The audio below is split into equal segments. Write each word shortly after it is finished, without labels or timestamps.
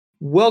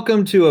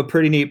Welcome to a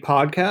pretty neat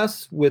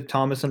podcast with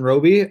Thomas and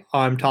Roby.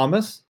 I'm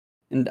Thomas.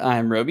 And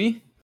I'm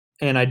Roby.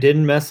 And I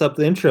didn't mess up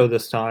the intro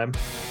this time.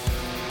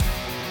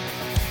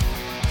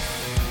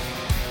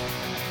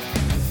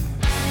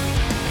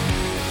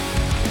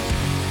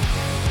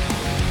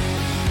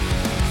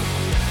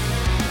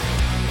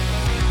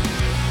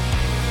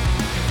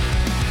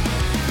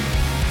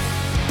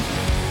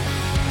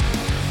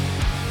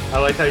 I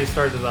like how you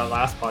started that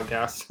last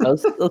podcast. That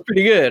was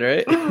pretty good,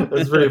 right? It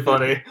was pretty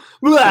funny.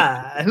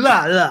 Blah,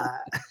 blah, blah.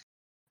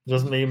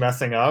 Just me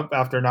messing up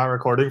after not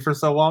recording for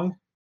so long.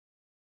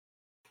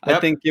 Yep.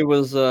 I think it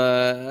was.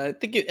 I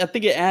think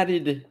it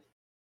added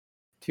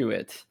to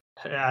it.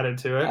 Added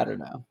to it. I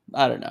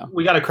don't know.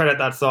 We got to credit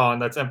that song.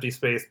 That's "Empty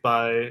Space"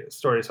 by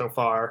Story So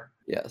Far.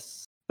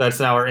 Yes. That's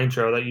now our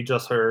intro that you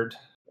just heard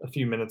a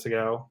few minutes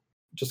ago.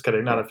 Just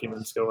kidding, not a few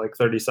minutes ago, like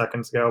 30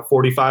 seconds ago,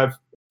 45,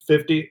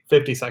 50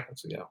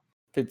 seconds ago.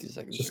 50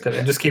 seconds. Just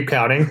kidding. Just keep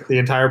counting. The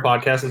entire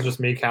podcast is just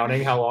me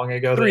counting how long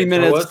ago 3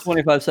 minutes,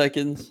 25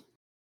 seconds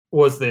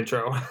was the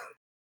intro.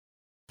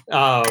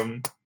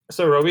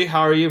 So Roby,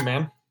 how are you,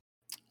 man?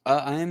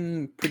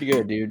 I'm pretty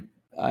good, dude.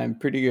 I'm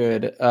pretty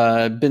good.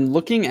 Been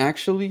looking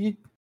actually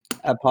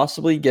at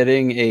possibly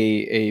getting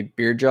a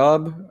beer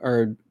job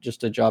or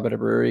just a job at a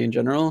brewery in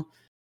general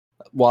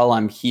while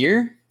I'm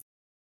here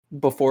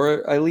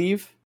before I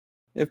leave,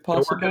 if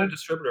possible. Work at a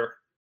distributor.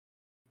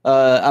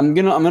 I'm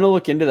gonna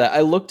look into that. I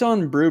looked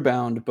on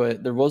Brewbound,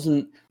 but there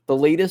wasn't. The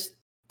latest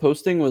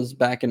posting was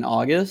back in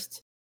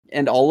August,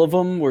 and all of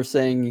them were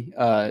saying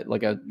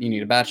you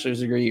need a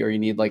bachelor's degree or you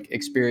need like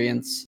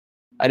experience.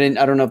 I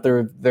don't know if there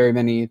were very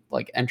many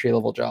like entry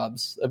level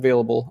jobs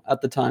available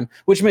at the time,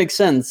 which makes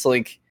sense.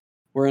 Like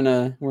we're in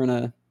a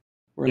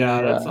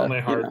that's the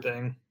only hard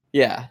thing.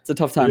 Yeah, it's a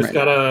tough time. You just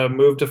gotta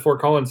move to Fort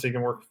Collins so you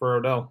can work for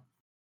Odell.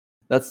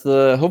 That's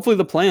hopefully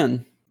the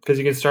plan. Because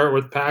you can start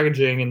with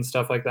packaging and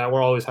stuff like that.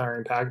 We're always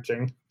hiring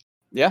packaging.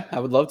 Yeah, I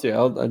would love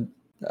to.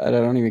 I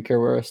don't even care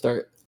where I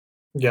start.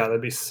 Yeah,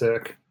 that'd be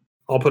sick.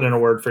 I'll put in a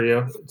word for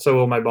you. So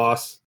will my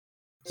boss.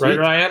 Sweet. Right,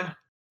 Ryan?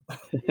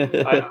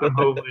 I'm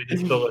hoping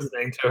he's still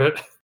listening to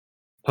it.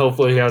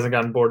 Hopefully he hasn't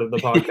gotten bored of the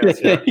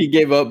podcast yet. He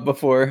gave up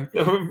before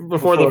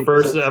the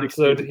first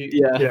episode.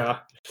 Yeah.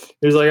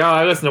 He was like,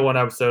 I listened to one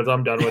episode, so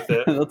I'm done with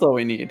it. That's all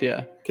we need,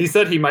 yeah. He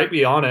said he might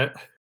be on it.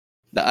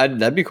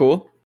 That'd be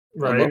cool.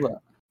 Right. I love that.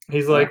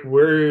 He's like,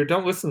 we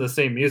don't listen to the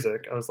same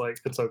music. I was like,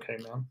 it's okay,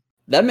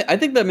 man. I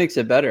think that makes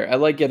it better. I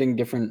like getting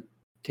different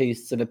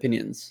tastes and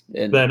opinions.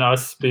 Than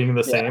us being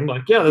the same.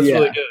 Like, that's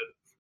really good.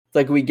 It's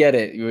like we get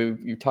it.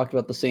 You've talked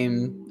about the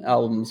same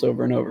albums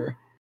over and over.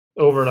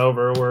 Over and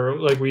over. Where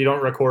like we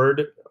don't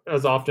record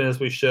as often as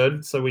we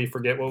should, so we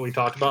forget what we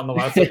talked about in the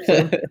last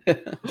episode.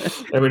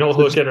 And we don't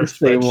look at our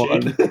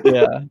spreadsheet.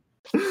 Yeah.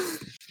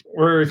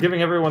 We're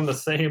giving everyone the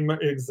same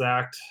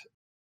exact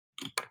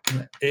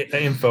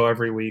info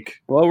every week.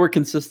 Well, we're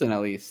consistent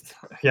at least.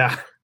 Yeah.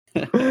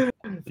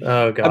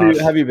 Oh gosh.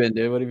 Have you been,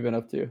 dude? What have you been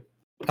up to?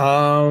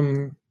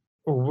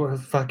 We're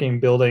fucking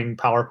building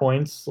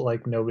PowerPoints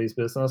like nobody's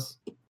business.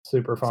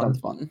 Super fun.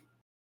 Sounds fun.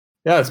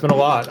 Yeah, it's been a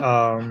lot.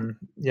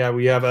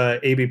 We have a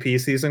ABP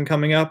season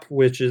coming up,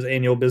 which is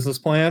annual business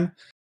plan.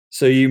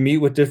 So you meet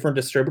with different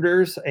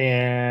distributors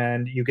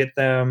and you get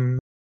them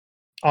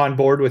on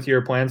board with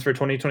your plans for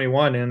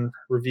 2021 and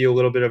review a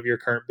little bit of your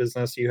current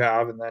business you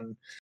have, and then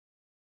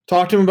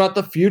talk to them about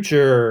the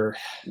future.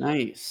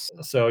 Nice.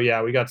 So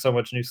yeah, we got so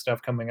much new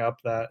stuff coming up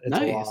that it's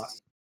a lot.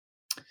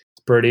 It's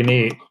pretty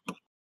neat.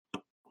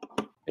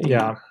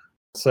 Yeah.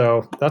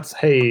 So that's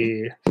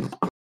been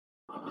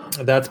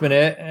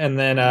it. And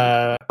then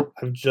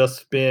I've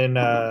just been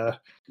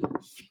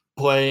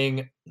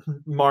playing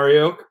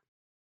Mario.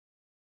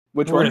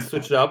 We're gonna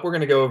switch it up. We're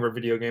gonna go over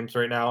video games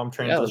right now. I'm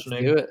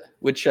transitioning. Yeah,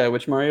 let's do it.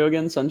 Which Mario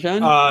again?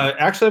 Sunshine?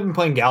 Actually I've been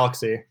playing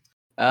Galaxy.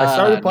 I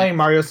started playing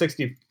Mario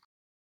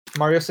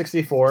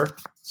 64.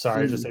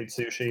 Sorry, I just ate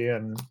sushi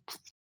and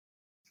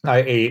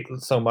I ate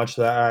so much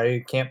that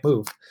I can't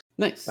move.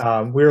 Nice.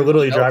 We were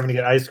literally driving to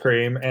get ice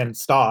cream and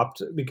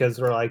stopped because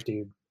we're like,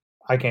 dude,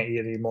 I can't eat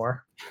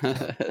anymore.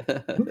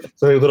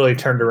 So we literally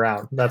turned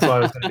around. That's why I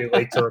was going to be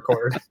late to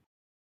record.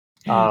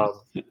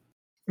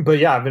 But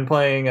yeah, I've been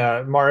playing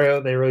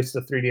Mario. They released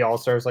the 3D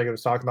All-Stars like I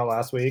was talking about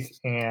last week.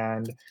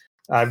 And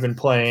I've been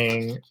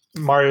playing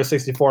Mario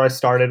 64 I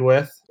started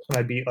with. And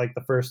I beat like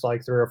the first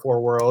like 3 or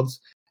 4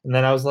 worlds. And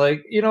then I was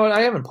like, you know what?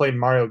 I haven't played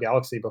Mario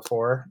Galaxy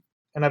before.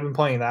 And I've been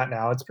playing that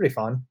now. It's pretty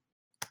fun.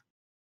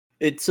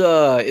 It's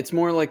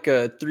more like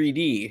a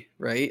 3D,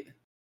 right?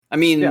 I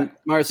mean,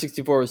 Mario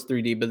 64 was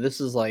 3D, but this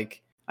is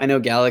like, I know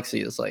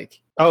Galaxy is like...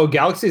 Oh,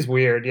 Galaxy's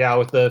weird, yeah,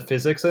 with the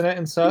physics in it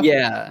and stuff.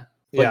 Yeah,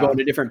 going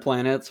to different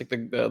planets, like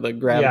the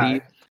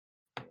gravity.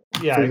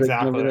 Yeah,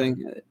 exactly.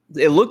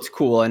 It looked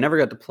cool. I never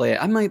got to play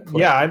it. I might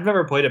play it. I've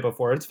never played it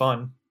before. It's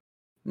fun.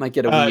 Might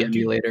get a Wii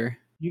emulator.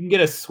 You can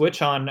get a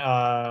Switch on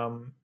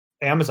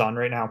Amazon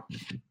right now.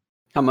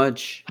 How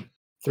much?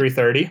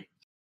 $330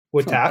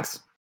 with tax.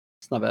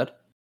 It's not bad.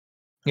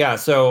 Yeah,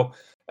 so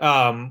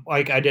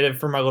like I did it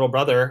for my little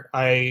brother.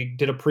 I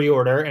did a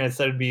pre-order and it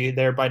said it'd be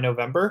there by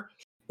November.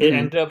 It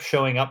ended up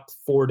showing up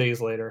 4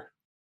 days later.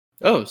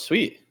 Oh,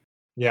 sweet.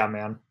 Yeah,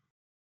 man.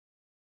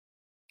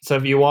 So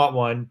if you want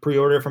one,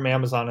 pre-order from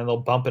Amazon and they'll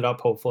bump it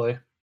up, hopefully.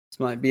 This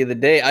might be the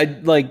day.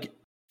 I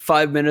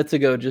 5 minutes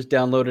ago just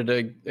downloaded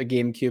a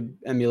GameCube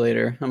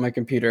emulator on my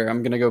computer.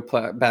 I'm gonna go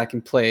back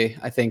and play.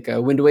 I think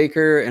Wind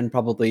Waker and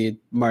probably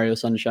Mario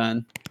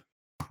Sunshine.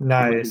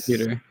 Nice.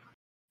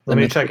 Let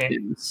me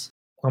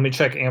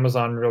check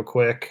Amazon real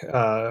quick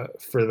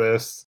for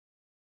this.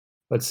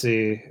 Let's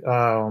see.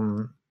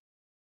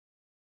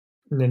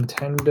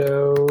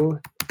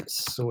 Nintendo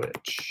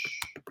Switch.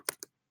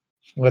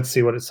 Let's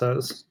see what it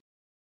says.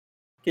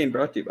 Game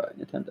brought to you by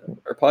Nintendo,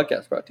 or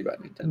podcast brought to you by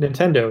Nintendo.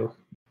 Nintendo.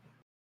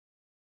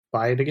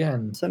 Buy it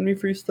again. Send me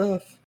free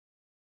stuff.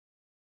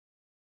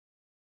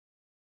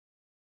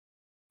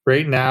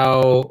 Right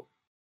now,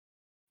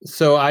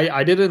 so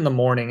I did it in the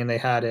morning and they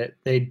had it.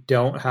 They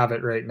don't have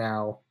it right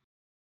now.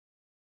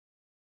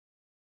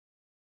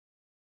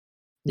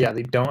 Yeah,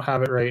 they don't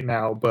have it right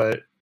now,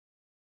 but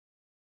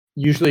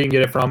usually you can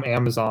get it from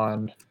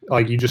Amazon.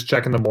 Like, you just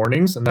check in the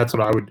mornings, and that's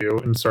what I would do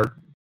and start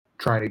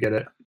trying to get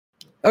it.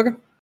 Okay.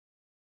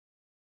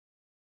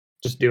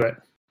 Just do it.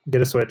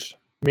 Get a Switch.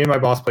 Me and my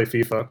boss play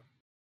FIFA.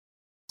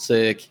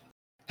 Sick.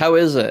 How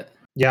is it?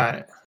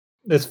 Yeah,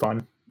 it's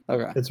fun.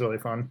 Okay. It's really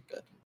fun.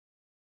 Good.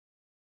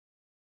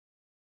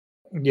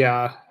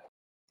 Yeah,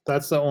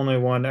 that's the only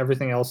one.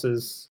 Everything else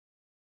is,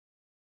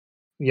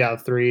 yeah,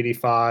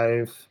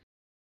 $385.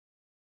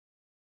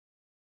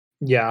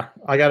 Yeah,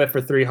 I got it for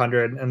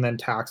 $300, and then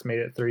tax made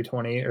it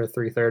 $320 or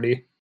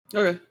 $330.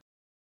 Okay.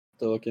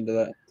 To look into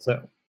that.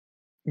 So,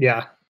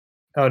 yeah.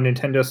 Oh,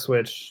 Nintendo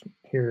Switch.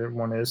 Here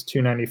one is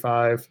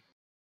 $295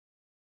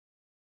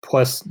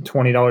 plus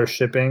 $20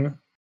 shipping.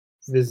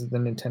 Visit the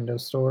Nintendo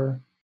store.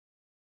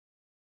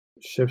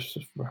 Ships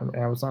from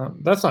Amazon.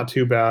 That's not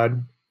too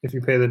bad if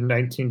you pay the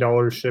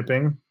 $19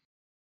 shipping.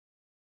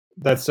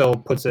 That still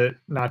puts it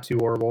not too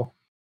horrible.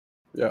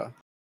 Yeah.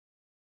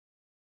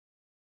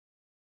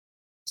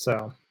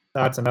 So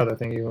that's another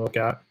thing you can look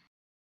at.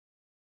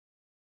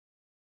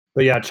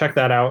 But yeah, check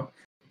that out.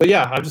 But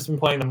yeah, I've just been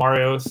playing the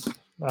Marios.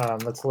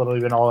 That's literally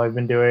been all I've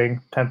been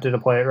doing. Tempted to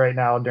play it right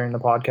now during the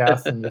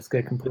podcast and just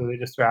get completely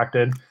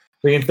distracted.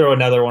 We can throw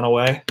another one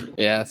away.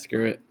 Yeah,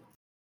 screw it.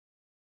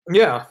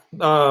 Yeah.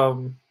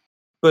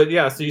 But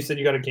yeah, so you said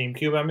you got a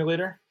GameCube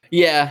emulator?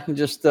 Yeah,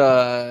 just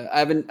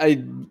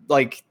I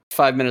like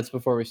 5 minutes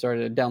before we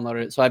started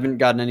downloaded it, so I haven't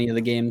gotten any of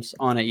the games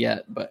on it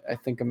yet, but I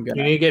think I'm gonna.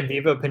 You need to get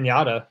Viva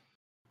Pinata.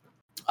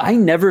 I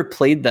never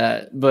played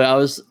that, but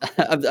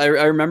I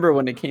remember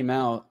when it came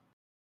out.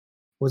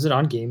 Was it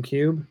on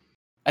GameCube?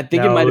 I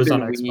think it might have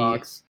been on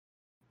Xbox.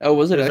 Oh,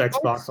 was it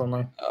Xbox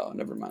only? Oh,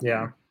 never mind.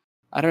 Yeah.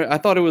 I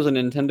thought it was a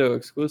Nintendo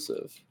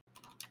exclusive.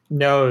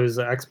 No, it was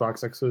an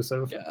Xbox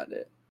exclusive. Got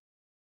it.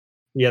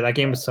 Yeah, that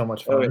game was so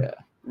much fun. Oh yeah.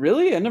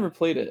 Really? I never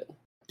played it.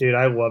 Dude,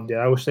 I loved it.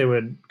 I wish they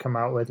would come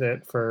out with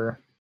it for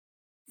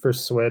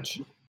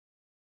Switch.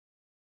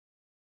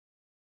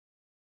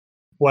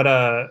 What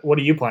are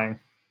you playing?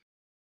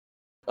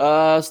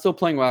 Still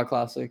playing WoW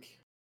Classic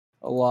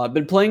a lot.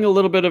 Been playing a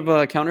little bit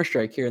of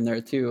Counter-Strike here and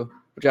there too,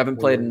 which I haven't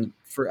played in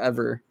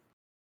forever.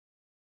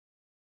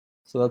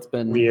 So that's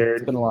been weird.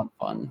 It's been a lot of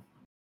fun.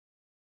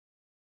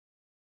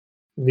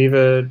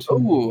 Viva.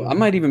 Oh, I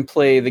might even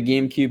play the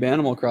GameCube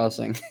Animal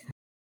Crossing.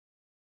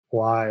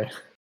 Why?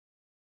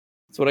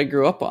 That's what I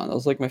grew up on. That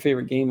was like my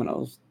favorite game when I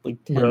was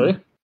like 10. Really?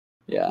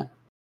 Yeah.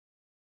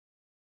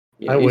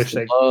 I wish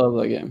I love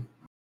that game.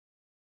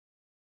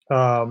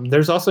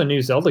 There's also a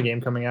new Zelda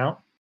game coming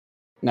out.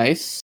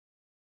 Nice.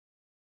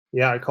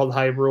 Yeah, called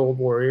Hyrule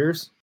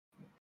Warriors.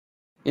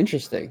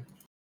 Interesting.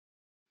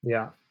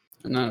 Yeah.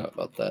 I don't know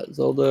about that.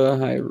 Zelda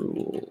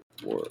Hyrule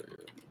Warriors.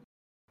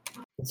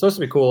 It's supposed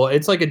to be cool.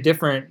 It's like a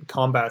different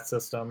combat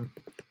system.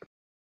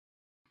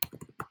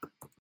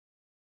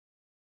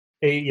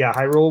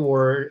 Hyrule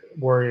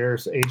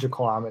Warriors Age of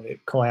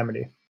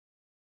Calamity.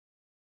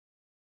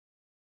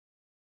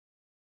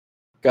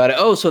 Got it.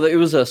 Oh, so it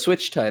was a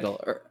Switch title,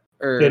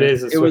 or it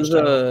is. Title. Was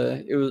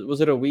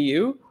it a Wii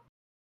U?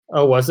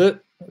 Oh, was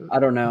it? I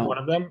don't know. One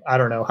of them? I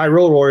don't know.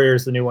 Hyrule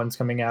Warriors, the new one's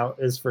coming out,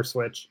 is for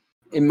Switch.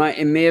 It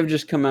may have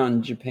just come out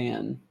in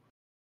Japan.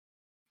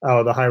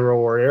 Oh, the Hyrule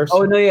Warriors?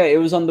 Oh no, yeah, it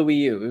was on the Wii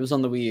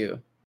U.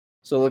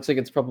 So it looks like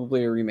it's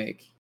probably a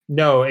remake.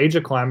 No, Age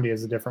of Calamity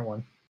is a different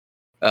one.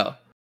 Oh.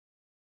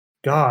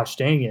 Gosh,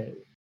 dang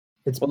it.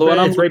 It's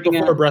right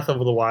before Breath of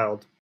the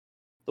Wild.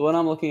 The one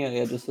I'm looking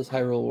at, just says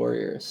Hyrule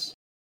Warriors.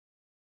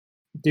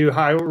 Do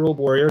Hyrule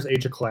Warriors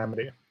Age of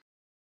Calamity.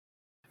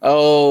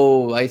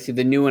 Oh, I see.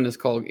 The new one is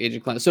called Age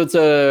of Calamity. So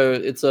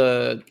it's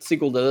a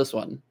sequel to this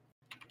one.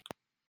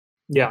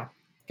 Yeah.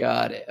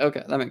 Got it.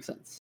 Okay, that makes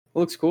sense. It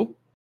looks cool.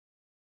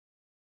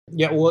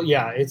 Yeah, well,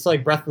 yeah, it's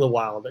like Breath of the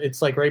Wild.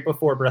 It's like right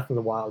before Breath of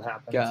the Wild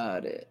happens.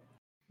 Got it.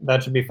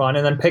 That should be fun.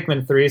 And then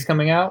Pikmin 3 is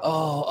coming out.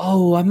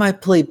 Oh, I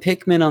might play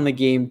Pikmin on the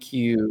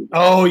GameCube.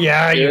 Oh,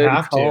 yeah, you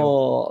have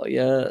to.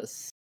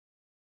 Yes.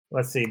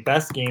 Let's see.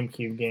 Best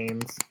GameCube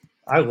games.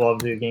 I love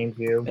the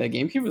GameCube. Yeah,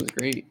 GameCube was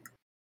great.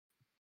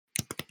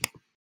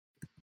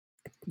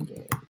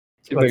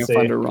 See if I can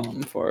find a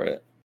ROM for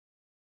it.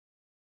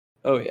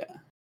 Oh yeah.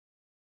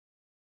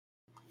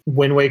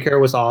 Wind Waker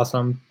was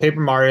awesome. Paper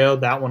Mario,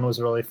 that one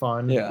was really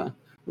fun. Yeah.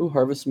 Ooh,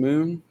 Harvest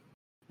Moon,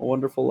 A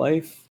Wonderful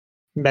Life.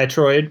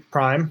 Metroid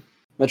Prime.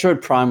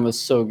 Metroid Prime was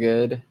so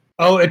good.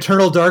 Oh,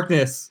 Eternal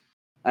Darkness.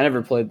 I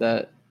never played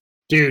that.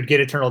 Dude, get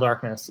Eternal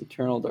Darkness.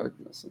 Eternal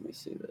Darkness. Let me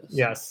see this.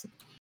 Yes.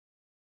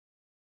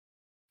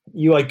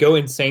 You like go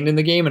insane in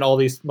the game and all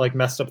these like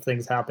messed up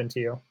things happen to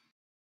you.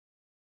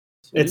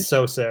 Sweet. It's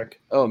so sick.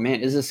 Oh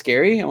man, is it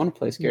scary? I want to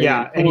play scary.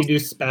 Yeah, and you do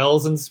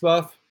spells and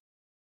stuff.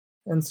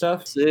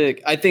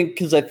 Sick. I think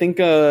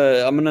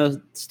I'm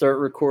gonna start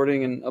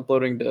recording and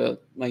uploading to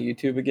my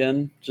YouTube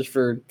again just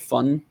for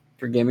fun,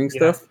 for gaming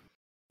stuff.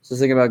 So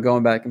thinking about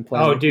going back and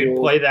playing. Oh, dude,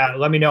 play that.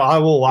 Let me know. I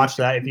will watch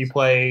that if you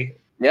play.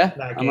 Yeah,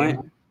 that game. I might.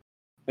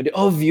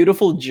 Oh,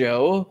 Beautiful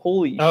Joe!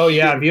 Holy. Oh shit.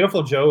 Yeah,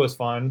 Beautiful Joe was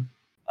fun.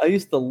 I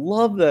used to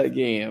love that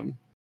game.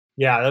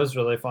 Yeah, that was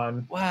really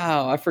fun.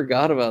 Wow, I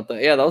forgot about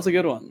that. Yeah, that was a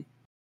good one.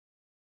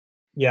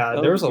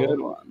 Yeah, there was a good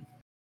one.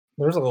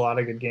 There's a lot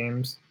of good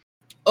games.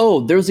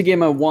 Oh, there's a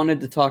game I wanted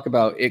to talk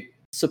about. It's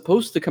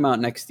supposed to come out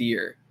next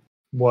year.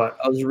 What?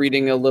 I was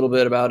reading a little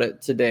bit about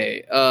it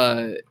today.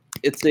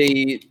 It's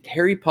a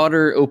Harry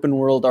Potter open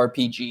world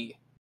RPG.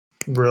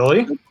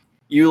 Really?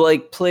 You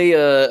like play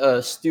a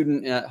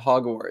student at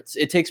Hogwarts.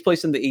 It takes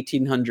place in the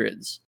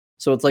 1800s,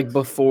 so it's like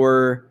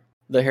before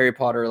the Harry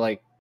Potter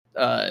like.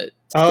 Story.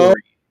 Oh,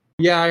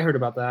 yeah, I heard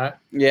about that.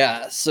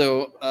 Yeah,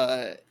 so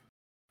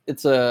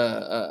it's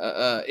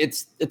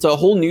a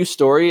whole new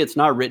story. It's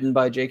not written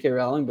by J.K.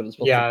 Rowling, but it's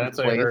supposed to that's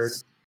what I heard.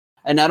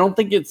 And I don't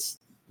think it's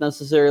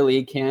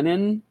necessarily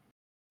canon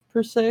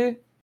per se.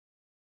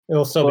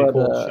 It'll still be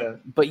cool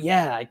shit. But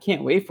yeah, I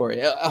can't wait for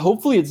it.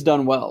 Hopefully, it's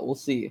done well. We'll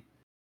see.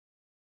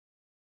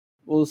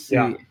 We'll see.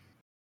 Yeah.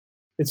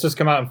 It's just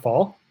come out in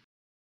fall.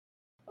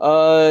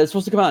 It's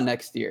supposed to come out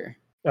next year.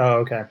 Oh,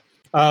 okay.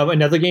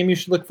 Another game you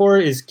should look for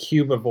is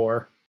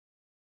Cubivore.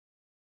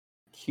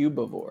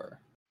 Cubivore.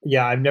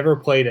 Yeah, I've never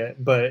played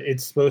it, but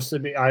it's supposed to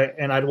be.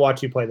 I'd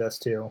watch you play this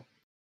too.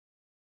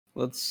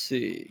 Let's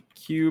see,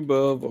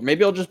 Cubivore.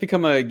 Maybe I'll just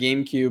become a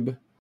GameCube.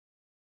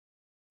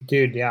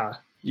 Dude, yeah.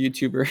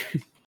 YouTuber.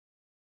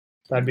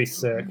 That'd be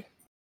sick.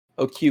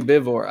 Oh,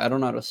 Cubivore. I don't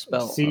know how to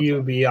spell.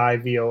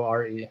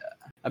 Cubivore. Yeah.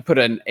 I put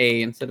an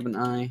A instead of an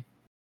I.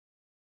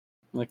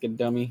 Like a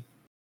dummy.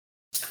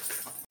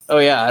 Oh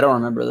yeah, I don't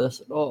remember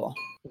this at all.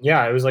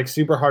 Yeah, it was like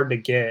super hard to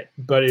get,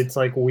 but it's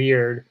like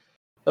weird.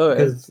 Oh,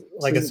 because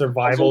like a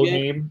survival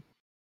game.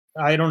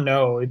 I don't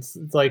know. It's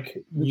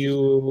like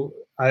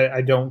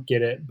I don't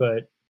get it,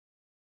 but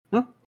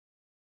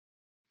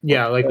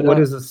yeah, like what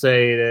does it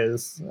say it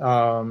is?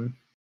 Let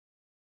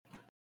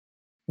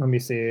me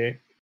see.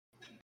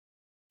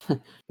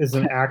 It's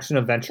an action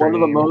adventure. One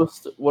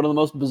of the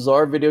most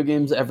bizarre video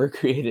games ever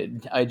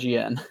created.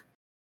 IGN.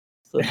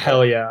 So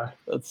hell yeah,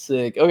 that's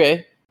sick.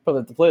 Okay,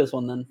 probably have to play this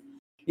one then.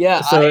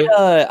 Yeah,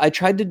 so I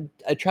tried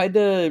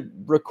to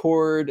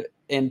record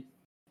and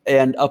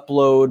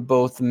upload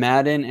both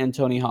Madden and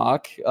Tony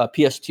Hawk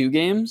PS2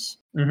 games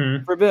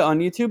for a bit on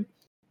YouTube,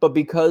 but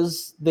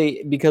because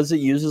it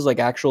uses like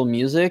actual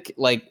music,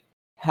 like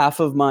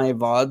half of my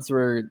VODs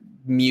were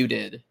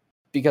muted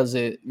because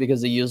it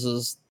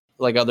uses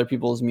like other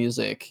people's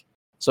music,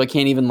 so I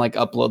can't even like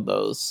upload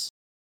those.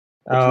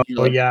 Oh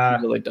yeah,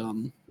 really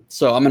dumb.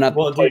 So I'm gonna have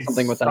to play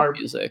something without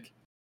music.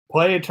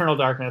 Play Eternal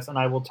Darkness, and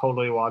I will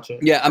totally watch it.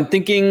 Yeah, I'm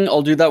thinking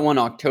I'll do that one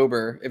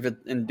October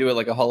and do it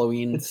like a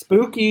Halloween. It's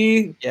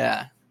spooky.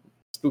 Yeah,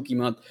 spooky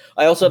month.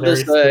 I also have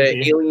this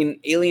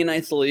Alien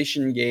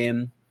Isolation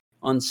game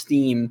on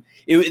Steam.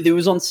 It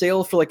was on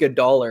sale for like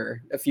 $1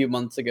 a few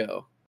months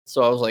ago.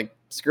 So I was like,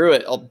 screw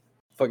it, I'll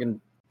fucking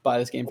buy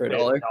this game for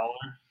 $1.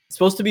 It's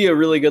supposed to be a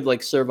really good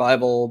like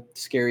survival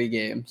scary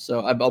game. So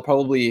I'll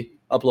probably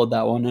upload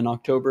that one in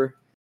October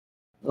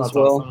as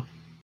well. Awesome.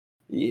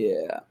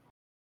 Yeah.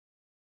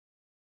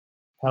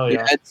 Hell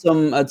yeah. I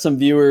had some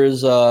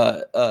viewers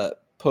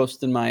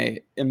post in my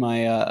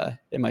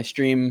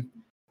stream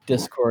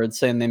Discord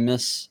saying they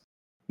miss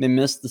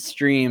the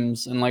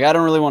streams, and like I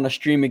don't really want to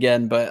stream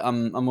again, but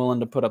I'm willing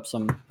to put up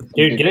some.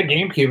 Dude, get a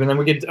GameCube, and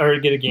then get a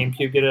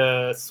GameCube, get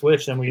a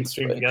Switch, and we can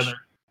stream together.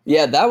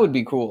 Yeah, that would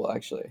be cool.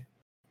 Actually,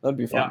 that'd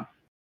be fun. Yeah.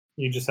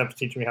 You just have to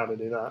teach me how to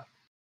do that.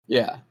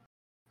 Yeah,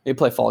 you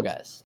play Fall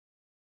Guys.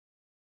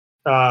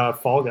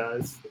 Fall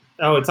Guys.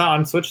 Oh, it's not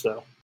on Switch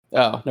though.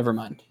 Oh, never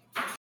mind.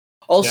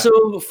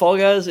 Also, Fall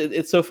Guys,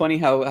 it's so funny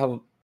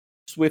how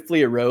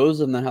swiftly it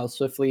rose and then how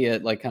swiftly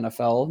it like kind of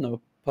fell.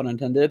 No pun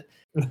intended.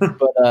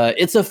 But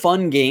it's a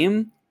fun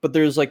game, but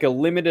there's like a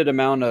limited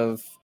amount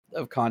of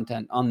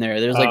content on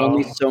there. There's like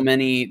only so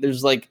many.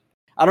 There's like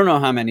I don't know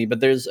how many, but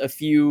there's a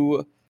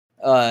few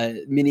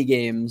mini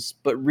games,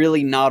 but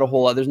really not a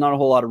whole lot. There's not a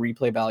whole lot of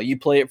replay value. You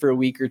play it for a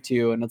week or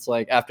two, and it's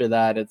like after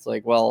that, it's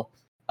like, well,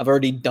 I've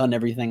already done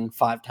everything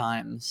 5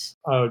 times.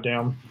 Oh,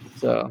 damn.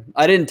 So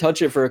I didn't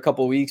touch it for a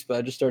couple weeks, but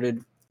I just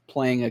started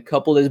playing a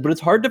couple days. But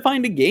it's hard to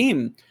find a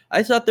game.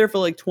 I sat there for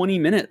like 20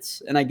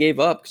 minutes and I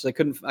gave up because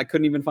I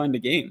couldn't even find a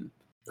game.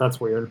 That's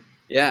weird.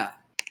 Yeah.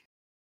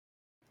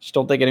 Just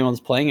don't think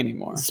anyone's playing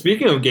anymore.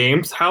 Speaking of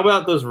games, how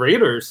about those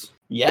Raiders?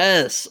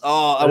 Yes.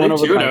 Oh, I went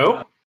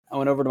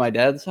over to my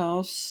dad's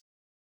house,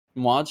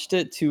 watched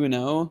it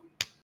 2-0.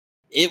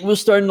 It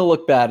was starting to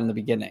look bad in the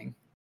beginning.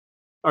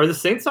 Are the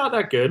Saints not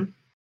that good?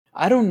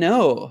 I don't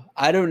know.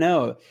 I don't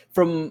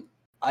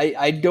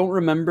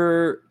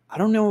remember. I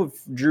don't know if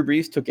Drew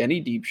Brees took any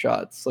deep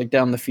shots like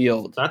down the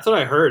field. That's what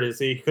I heard. Is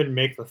he couldn't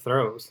make the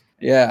throws?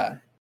 Yeah.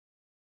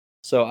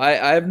 So I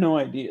have no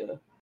idea.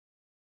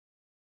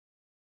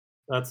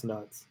 That's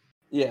nuts.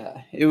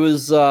 Yeah, it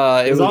was.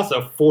 He's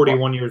also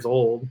 41 years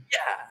old.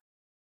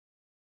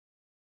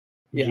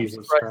 Yeah. Jesus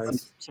I'm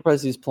Christ.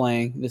 surprised he's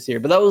playing this year,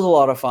 but that was a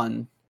lot of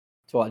fun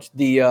to watch.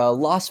 The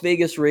Las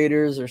Vegas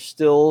Raiders are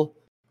still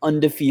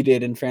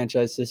undefeated in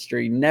franchise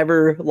history.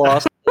 Never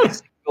lost a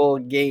single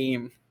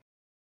game.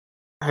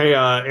 Hey,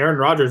 Aaron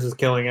Rodgers is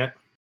killing it.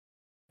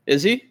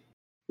 Is he?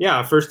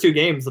 Yeah, first 2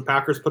 games, the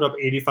Packers put up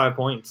 85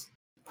 points.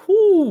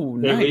 Ooh,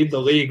 They nice. lead the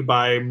league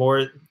by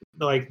more.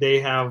 Like they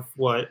have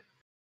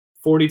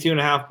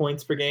 42.5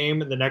 points per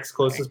game, and the next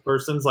closest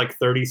person's like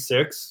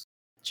 36.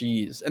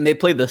 Jeez, and they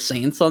play the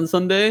Saints on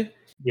Sunday.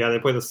 Yeah, they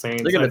play the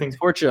Saints. They're gonna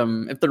torch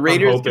them. If the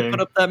Raiders can put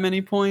up that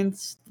many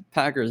points, the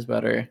Packers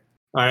better.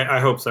 I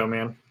hope so,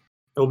 man.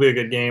 It'll be a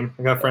good game.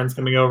 I got friends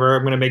coming over.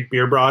 I'm gonna make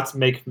beer brats,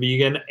 make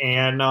vegan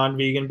and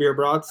non-vegan beer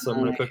brats. So I'm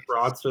gonna cook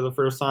brats for the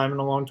first time in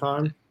a long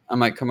time. I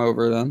might come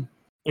over then.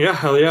 Yeah,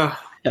 hell yeah.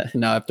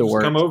 No, I have to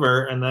work. Come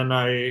over, and then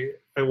I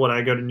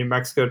go to New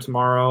Mexico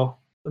tomorrow,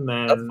 and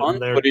then That's fun.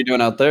 What are you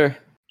doing out there?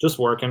 Just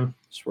working.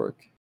 Just work.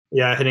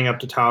 Yeah, hitting up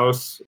to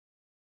Taos,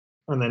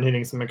 and then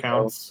hitting some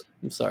accounts.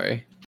 I'm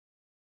sorry.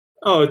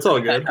 Oh, it's all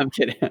good. I'm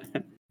kidding.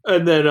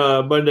 And then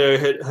Monday I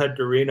head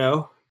to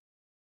Reno.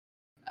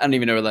 I don't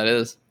even know where that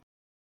is.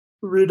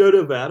 Reno,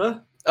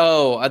 Nevada?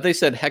 Oh, I thought you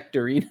said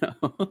Hectorino.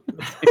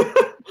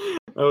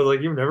 I was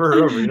like, you've never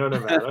heard of Reno,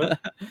 Nevada?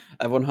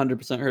 I've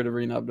 100% heard of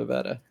Reno,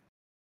 Nevada.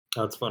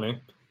 That's funny.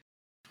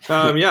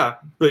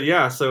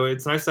 Yeah, so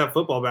it's nice to have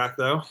football back,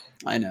 though.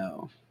 I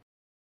know.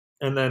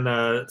 And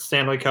then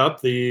Stanley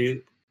Cup,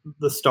 the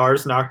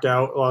Stars knocked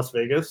out Las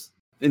Vegas.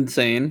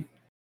 Insane.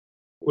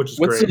 Which is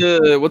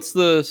great. What's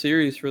the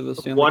series for the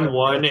Stanley Cup?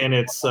 1-1, and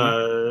it's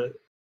the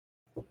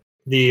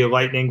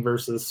Lightning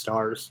versus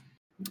Stars.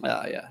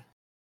 Yeah.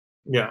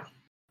 Yeah.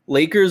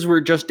 Lakers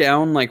were just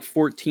down like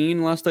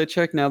 14 last I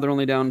checked. Now they're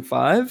only down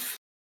 5.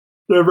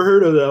 Never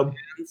heard of them.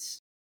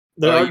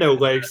 There are no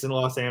lakes in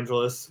Los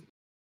Angeles.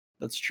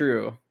 That's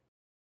true.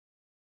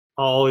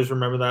 I'll always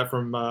remember that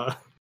from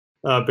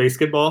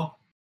basketball.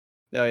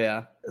 Oh,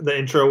 yeah. The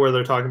intro where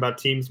they're talking about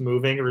teams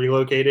moving,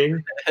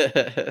 relocating.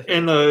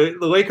 And the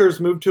Lakers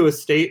moved to a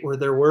state where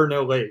there were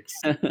no lakes.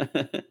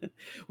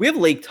 We have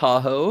Lake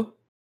Tahoe.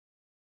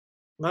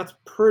 That's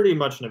pretty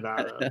much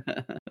Nevada.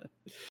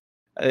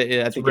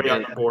 I think right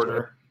on the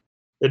border.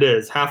 It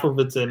is. Half of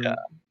it's in. Yeah.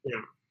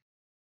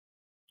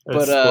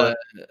 But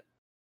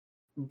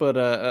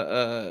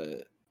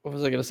what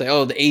was I gonna say?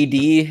 Oh, the AD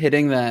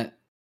hitting that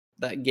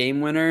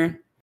game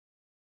winner,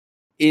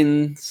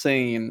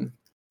 insane.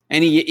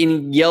 And he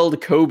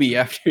yelled Kobe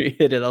after he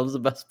hit it. That was the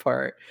best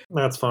part.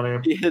 That's funny.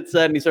 He hits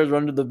that and he starts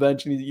running to the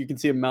bench and you can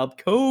see him mouth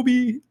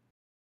Kobe.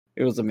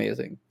 It was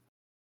amazing.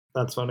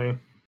 That's funny.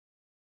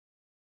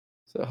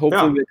 So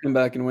hopefully they come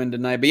back and win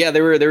tonight. But yeah,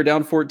 they were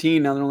down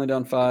 14. Now they're only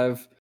down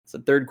 5. It's the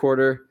third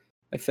quarter,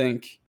 I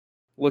think.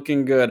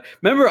 Looking good.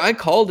 Remember, I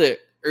called it,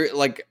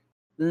 like,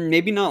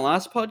 maybe not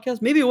last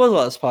podcast. Maybe it was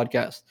last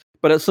podcast.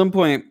 But at some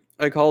point,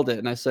 I called it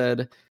and I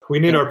said, we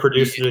need our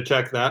producer to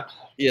check that.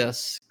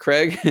 Yes,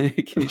 Craig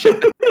can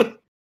check.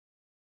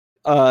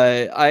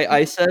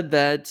 I said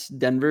that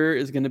Denver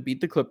is going to beat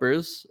the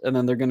Clippers and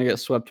then they're going to get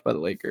swept by the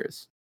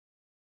Lakers.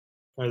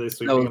 Are they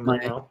sweeping them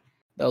right now?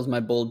 That was my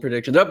bold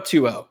prediction. They're up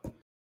 2-0.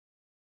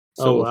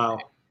 So wow.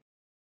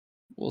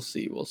 We'll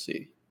see.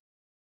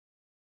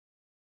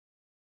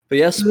 But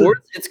yeah,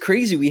 sports, it's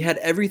crazy. We had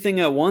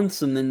everything at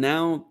once, and then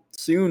now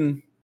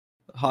soon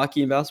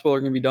hockey and basketball are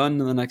going to be done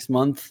in the next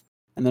month.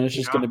 And then it's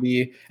just going to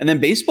be, and then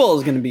baseball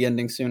is going to be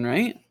ending soon,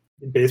 right?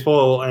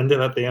 Baseball will end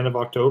at the end of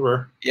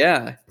October.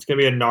 Yeah. It's going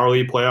to be a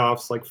gnarly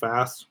playoffs, like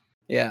fast.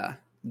 Yeah.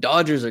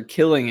 Dodgers are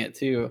killing it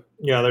too.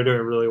 Yeah, they're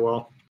doing really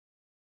well.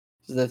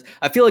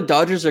 I feel like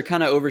Dodgers are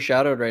kind of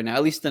overshadowed right now,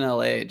 at least in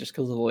LA, just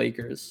because of the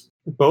Lakers.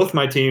 Both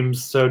my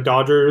teams, so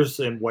Dodgers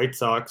and White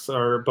Sox,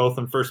 are both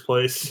in first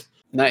place.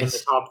 Nice. In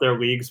the top of their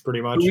leagues,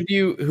 pretty much.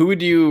 Who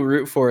would you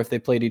root for if they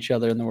played each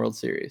other in the World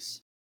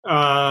Series?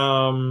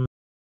 I've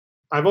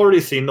already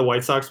seen the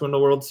White Sox win the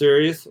World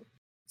Series,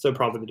 so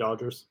probably the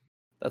Dodgers.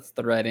 That's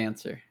the right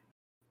answer.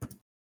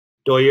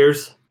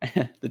 Doyers.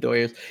 The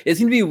Doyers. It's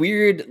gonna be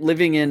weird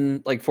living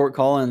in like Fort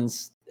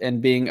Collins and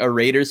being a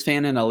Raiders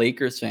fan and a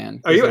Lakers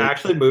fan. Are you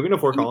actually moving to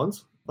Fort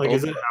Collins? Like,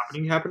 is it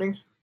happening?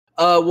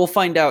 We'll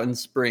find out in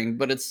spring,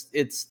 but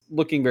it's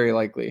looking very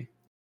likely.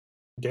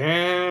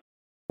 Damn.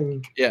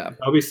 Yeah.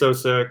 I'll be so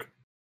sick.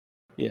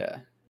 Yeah.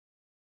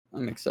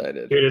 I'm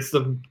excited. Dude, it's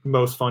the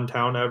most fun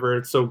town ever.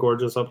 It's so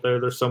gorgeous up there.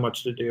 There's so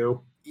much to do.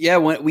 Yeah,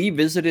 when we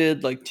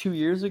visited like 2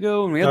 years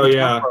ago, and we had Oh, the time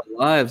yeah. of our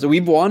lives.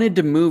 We've wanted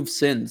to move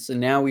since, and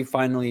now we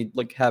finally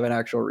like have an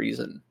actual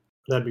reason.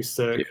 That'd be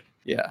sick.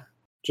 Yeah.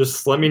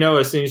 Just let me know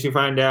as soon as you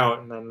find out,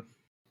 and then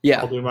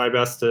Yeah. I'll do my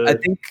best I to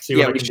think see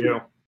what I can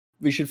do.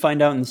 we should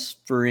find out in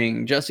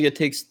spring. Jessica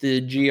takes the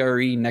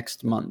GRE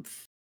next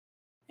month,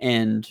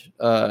 and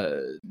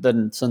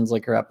then sends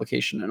like her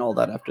application and all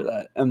that after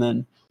that. And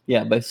then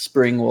yeah, by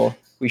spring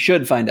we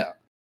should find out.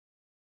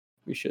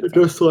 We should.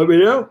 Just let me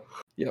know.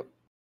 Yep.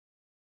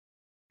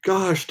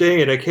 Gosh dang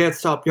it, I can't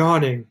stop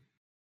yawning.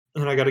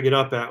 And I gotta get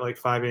up at like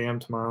 5 a.m.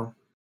 tomorrow.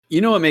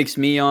 You know what makes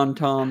me yawn,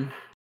 Tom?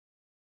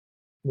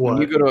 What?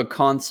 When you go to a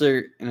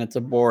concert and it's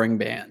a boring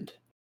band.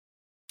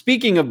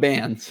 Speaking of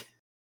bands.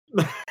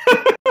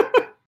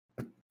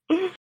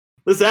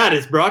 This ad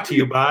is brought to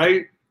you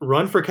by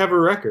Run for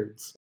Cover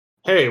Records.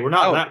 Hey, we're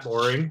not Oh. that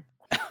boring.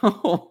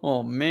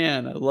 Oh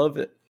man, I love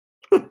it.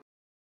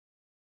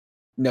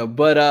 No,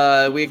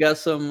 but we got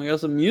some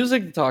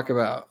music to talk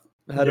about.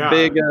 Had a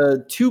big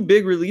 2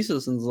 big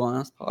releases since the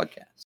last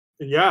podcast.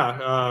 Yeah.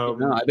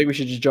 No, I think we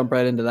should just jump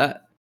right into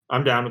that.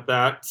 I'm down with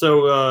that.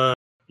 So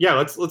yeah,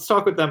 let's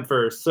talk with them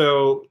first.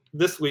 So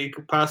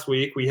past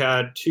week, we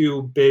had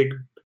 2 big,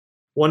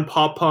 one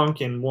pop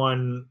punk and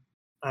one,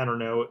 I don't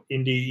know,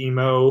 indie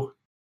emo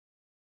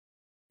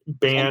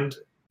band.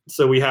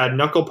 So we had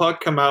Knuckle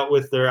Puck come out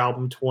with their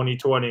album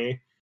 2020.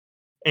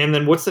 And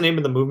then what's the name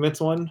of the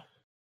Movements one?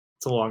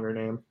 It's a longer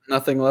name.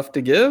 Nothing Left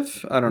to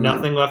Give? I don't know.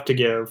 Nothing Left to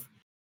Give.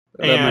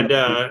 And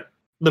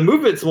the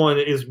Movements one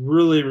is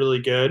really, really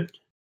good.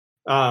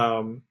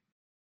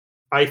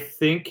 I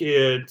think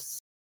it's...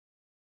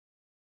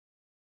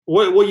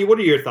 What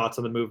are your thoughts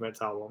on the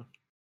Movements album?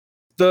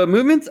 The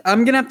Movements,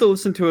 I'm going to have to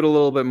listen to it a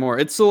little bit more.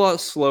 It's a lot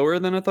slower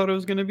than I thought it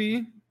was going to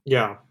be.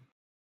 Yeah.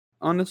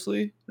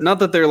 Honestly. Not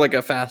that they're like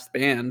a fast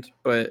band,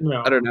 but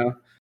No. I don't know.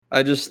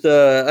 I just,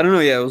 I don't know.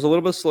 Yeah, it was a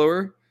little bit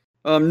slower.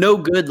 No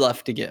Good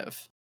Left to Give.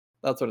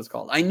 That's what it's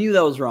called. I knew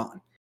that was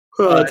wrong.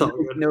 That's all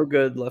good. No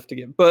Good Left to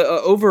Give. But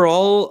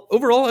overall,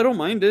 I don't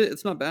mind it.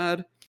 It's not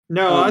bad.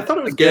 No, I thought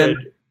it was again,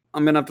 good.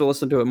 I'm going to have to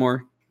listen to it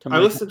more. I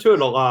listened to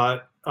it a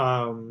lot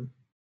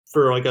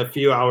for like a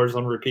few hours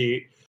on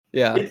repeat.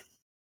 Yeah.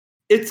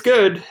 It's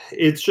good.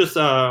 It's just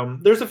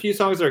there's a few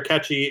songs that are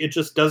catchy. It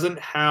just doesn't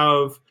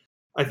have...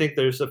 I think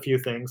there's a few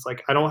things.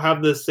 Like, I don't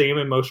have the same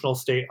emotional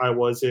state I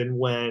was in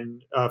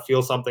when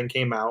Feel Something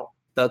came out.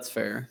 That's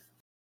fair.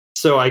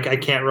 So I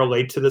can't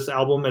relate to this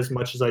album as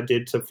much as I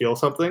did to Feel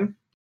Something.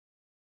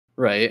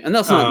 Right. And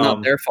that's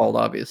not their fault,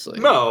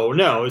 obviously.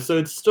 No. So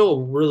it's still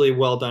a really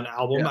well done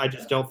album. Yeah. I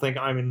just don't think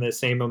I'm in the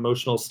same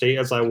emotional state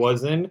as I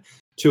was in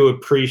to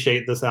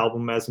appreciate this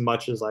album as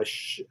much as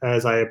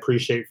I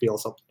appreciate Feel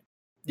Something.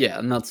 Yeah,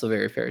 and that's a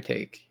very fair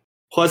take.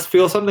 Plus,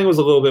 Feel Something was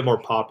a little bit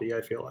more poppy,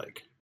 I feel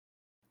like.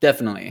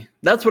 Definitely.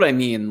 That's what I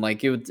mean.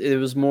 Like it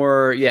was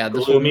more, yeah,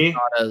 this one Gloomy?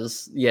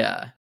 this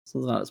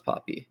one's not as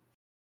poppy.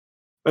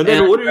 And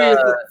then what are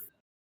your...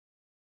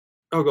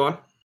 Oh, go on.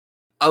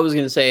 I was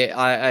gonna say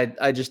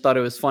I just thought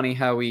it was funny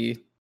how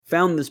we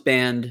found this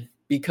band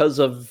because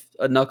of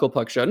a Knuckle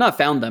Puck show. Not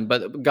found them,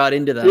 but got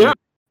into them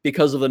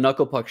because of the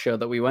Knuckle Puck show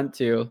that we went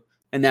to.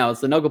 And now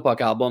it's the Knuckle Puck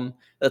album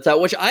that's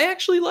out, which I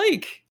actually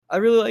like. I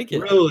really like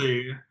it.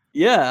 Really?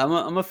 Yeah,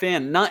 I'm a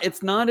fan.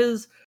 It's not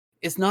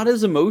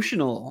as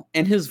emotional,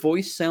 and his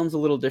voice sounds a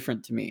little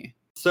different to me.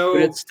 So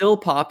but it's still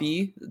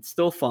poppy. It's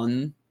still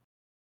fun.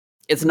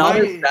 It's not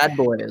as bad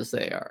boy as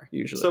they are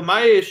usually. So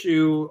my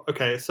issue,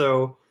 okay,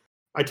 so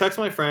I text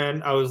my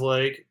friend. I was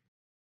like,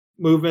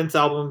 Movements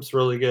album's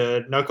really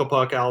good. Knuckle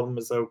Puck album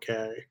is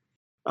okay.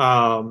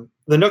 The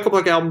Knuckle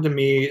Puck album to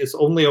me is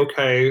only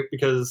okay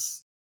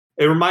because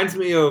it reminds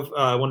me of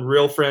when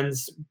Real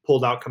Friends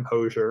pulled out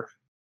Composure.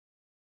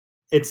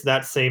 It's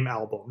that same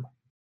album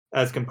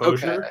as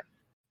Composure. Okay.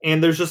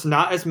 And there's just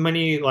not as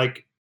many,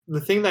 like, the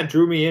thing that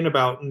drew me in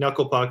about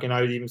Knuckle Puck, and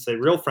I would even say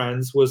Real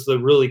Friends, was the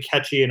really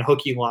catchy and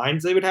hooky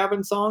lines they would have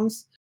in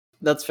songs.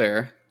 That's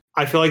fair.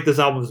 I feel like this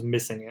album's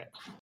missing it.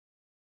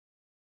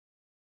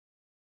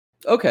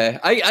 Okay,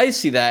 I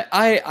see that.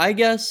 I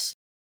guess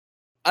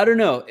I don't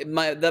know.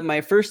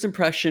 My first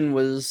impression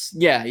was,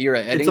 yeah, you're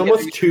right. It's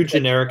almost too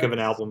generic of an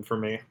album for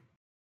me.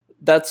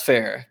 That's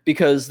fair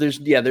because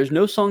there's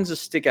no songs that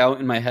stick out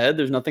in my head.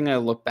 There's nothing I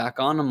look back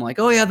on. I'm like,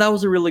 oh yeah, that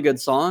was a really good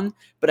song.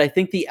 But I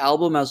think the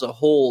album as a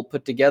whole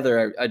put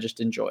together, I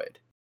just enjoyed.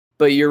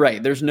 But you're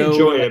right. There's no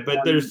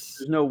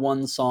there's no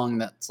one song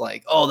that's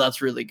like, oh,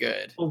 that's really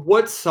good.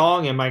 What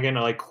song am I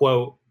gonna like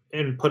quote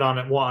and put on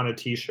a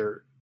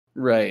t-shirt?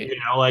 Right. You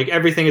know, like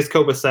Everything is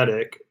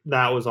Copacetic.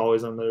 That was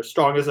always on there.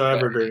 Strong as an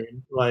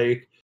Evergreen.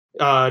 Like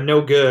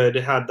No Good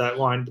had that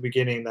line at the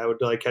beginning that would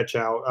like catch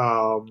out.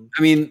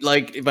 I mean,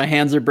 like if my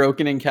hands are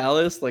broken and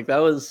calloused, like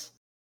that's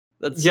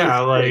yeah,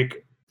 so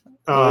like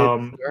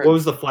what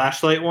was the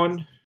Flashlight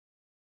one?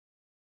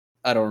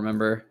 I don't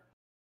remember.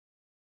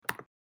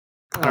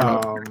 I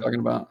don't know what you're talking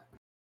about.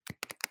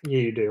 Yeah,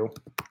 you do.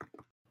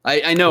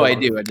 I know I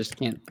do. I just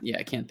can't. Yeah,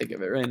 I can't think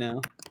of it right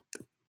now.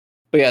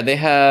 But yeah, they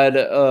had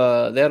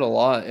a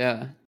lot,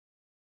 yeah.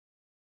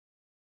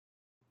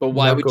 But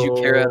why would you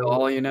care at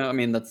all? You know, I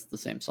mean, that's the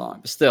same song,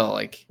 but still,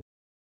 like,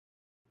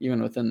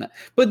 even within that.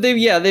 But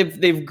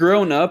they've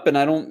grown up,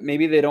 and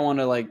maybe they don't want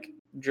to like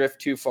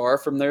drift too far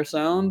from their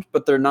sound,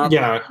 but they're not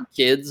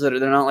kids they're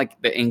not like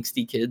the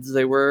angsty kids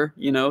they were,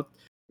 you know,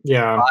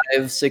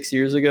 5-6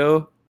 years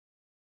ago.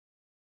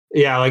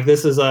 Yeah, like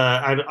this is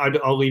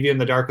I'll leave you in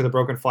the dark with a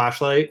broken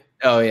flashlight.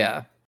 Oh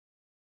yeah.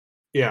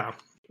 Yeah.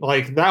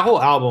 Like that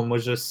whole album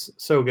was just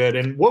so good.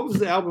 And what was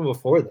the album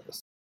before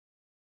this?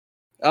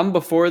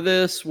 Before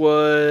this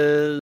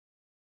was,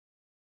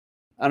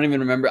 I don't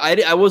even remember.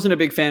 I wasn't a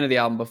big fan of the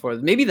album before.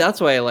 Maybe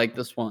that's why I like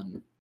this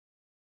one.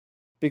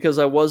 Because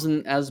I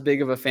wasn't as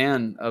big of a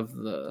fan of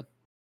the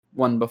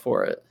one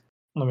before it.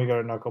 Let me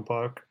go to Knuckle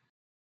Puck.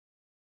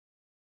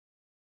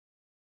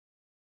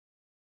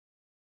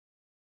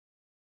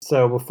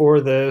 So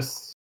before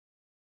this,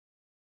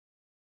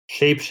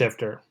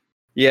 Shapeshifter.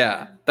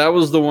 Yeah, that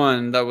was the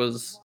one that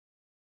was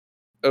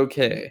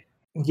okay.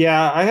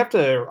 Yeah, I have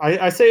to.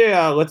 I say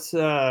let's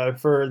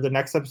for the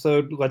next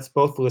episode, let's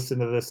both listen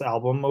to this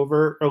album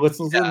over, or let's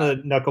listen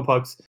to Knuckle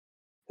Puck's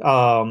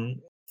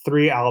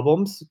 3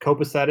 albums,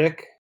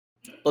 Copacetic.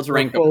 Let's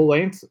rank full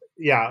length.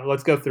 Yeah,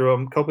 let's go through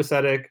them.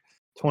 Copacetic,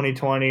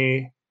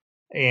 2020,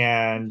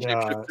 and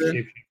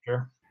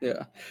Shapeshifter.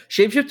 Yeah,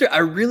 Shapeshifter. I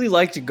really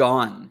liked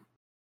Gone.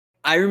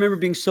 I remember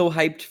being so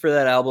hyped for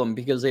that album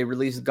because they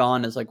released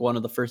Gone as like one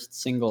of the first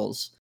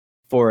singles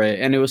for it,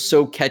 and it was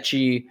so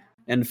catchy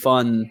and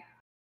fun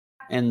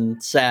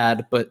and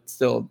sad, but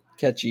still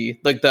catchy.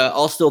 Like the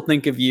 "I'll Still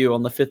Think of You"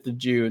 on the 5th of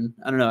June.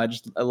 I don't know.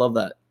 I love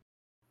that.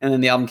 And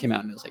then the album came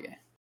out, and it was like, it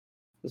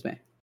was me.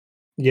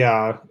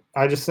 Yeah,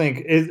 I just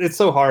think it's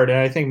so hard, and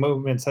I think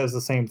Movements has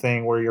the same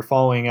thing where you're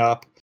following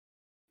up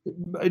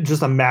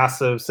just a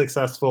massive,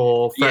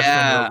 successful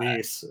freshman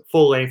release,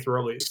 full-length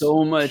release.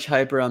 So much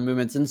hype around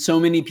Movements, and so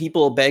many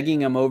people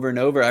begging him over and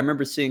over. I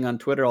remember seeing on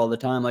Twitter all the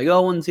time, like,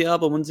 "Oh, when's the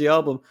album? When's the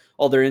album?"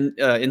 All their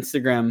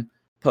Instagram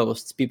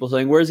posts, people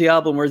saying, "Where's the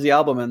album? Where's the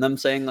album?" And them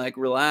saying, like,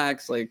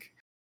 "Relax, like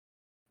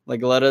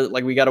let it,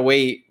 like we gotta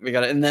wait, we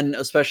gotta." And then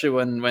especially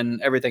when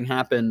everything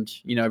happened,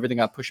 you know, everything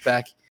got pushed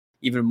back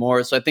even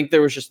more. So I think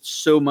there was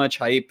just so much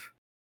hype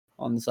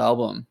on this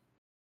album,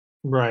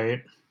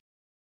 right?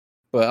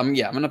 But I'm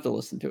gonna have to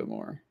listen to it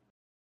more.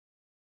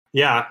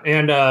 Yeah,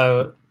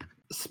 and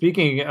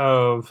speaking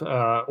of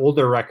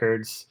older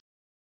records,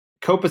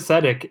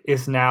 Copacetic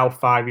is now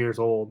 5 years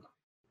old.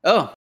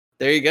 Oh,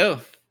 there you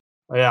go.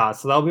 Yeah,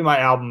 so that'll be my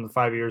album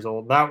 5 years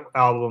old. That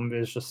album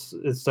is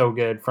it's so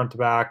good, front to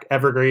back.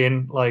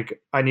 Evergreen,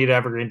 like I need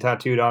Evergreen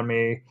tattooed on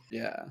me.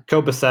 Yeah.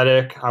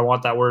 Copacetic, I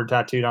want that word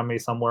tattooed on me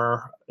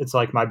somewhere. It's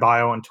like my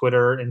bio on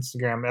Twitter,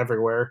 Instagram,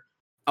 everywhere.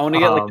 I want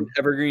to get like an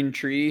evergreen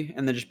tree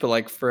and then just put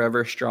like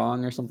 "Forever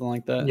Strong" or something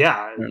like that.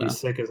 Yeah, it'd be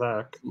sick as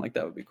heck. Like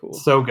that would be cool.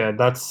 So good.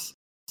 That's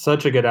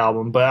such a good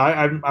album. But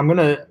I'm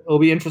gonna. It'll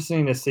be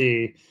interesting to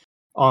see.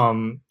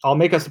 I'll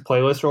make us a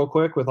playlist real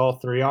quick with all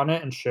 3 on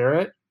it and share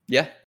it.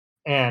 Yeah.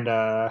 And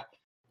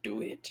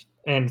do it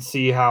and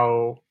see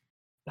how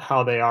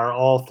they are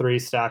all 3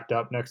 stacked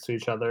up next to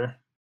each other.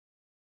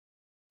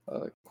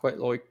 Quite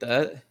like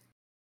that.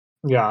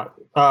 Yeah.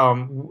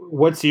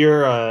 What's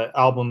your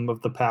album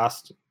of the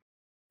past?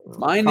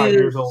 Mine 5 is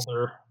years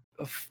older.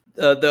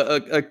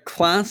 A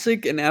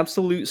classic, an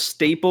absolute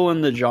staple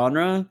in the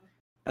genre,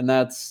 and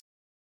that's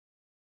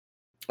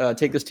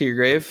 "Take This to Your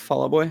Grave,"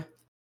 Fall Out Boy.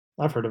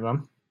 I've heard of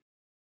them.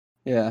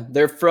 Yeah,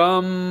 they're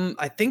from.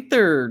 I think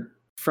they're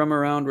from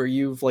around where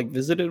you've like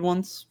visited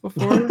once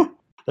before.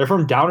 They're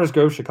from Downers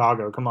Grove,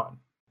 Chicago. Come on,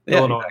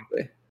 Illinois.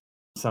 Exactly.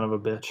 Son of a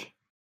bitch.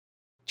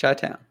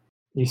 Chi-town.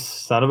 You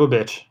son of a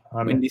bitch.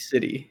 Windy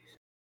City.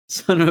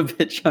 Son of a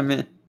bitch. I'm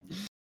in.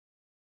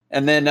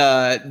 And then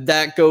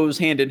that goes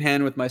hand in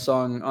hand with my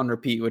song on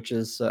repeat, which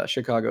is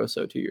 "Chicago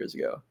So 2 Years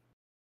Ago,"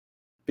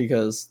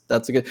 because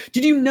that's a good.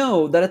 Did you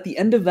know that at the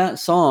end of that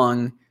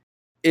song,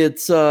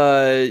 it's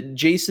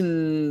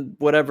Jason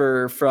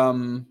whatever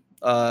from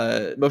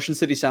Motion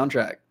City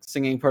Soundtrack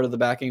singing part of the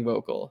backing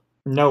vocal?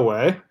 No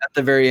way. At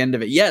the very end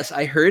of it. Yes,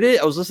 I heard it.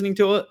 I was listening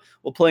to it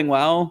while playing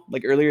WoW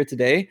like earlier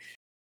today.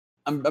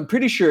 I'm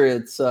pretty sure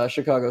it's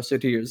 "Chicago So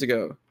 2 Years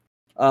Ago."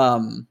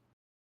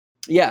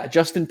 Yeah,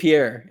 Justin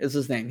Pierre is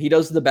his name. He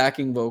does the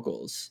backing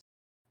vocals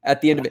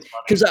at the end of it.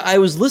 Because I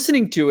was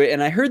listening to it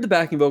and I heard the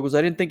backing vocals.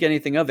 I didn't think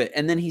anything of it.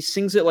 And then he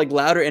sings it like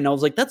louder. And I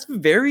was like, that's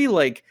very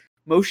like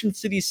Motion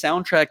City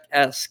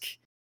Soundtrack-esque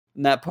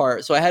in that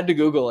part. So I had to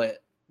Google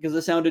it because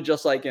it sounded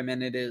just like him.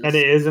 And it is. And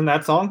it is in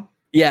that song?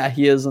 Yeah,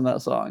 he is in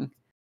that song.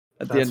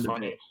 At the end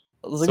funny. Of it.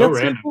 I was like, so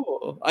that's random. So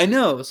cool. I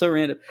know, so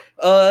random.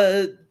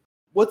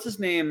 What's his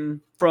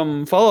name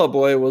from Fall Out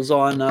Boy was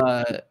on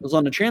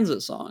a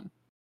Transit song.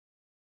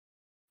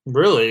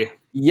 Really?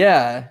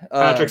 Yeah.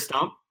 Patrick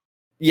Stump?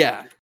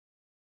 Yeah.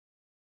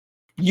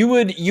 You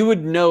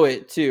would know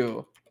it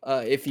too,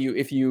 if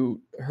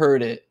you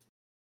heard it.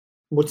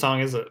 What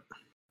song is it?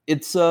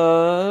 It's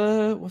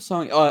what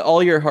song?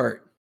 "All Your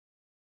Heart."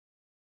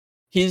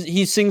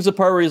 He sings the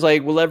part where he's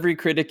like, "Well, every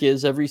critic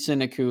is every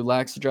cynic who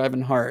lacks a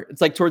driving heart."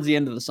 It's like towards the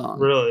end of the song.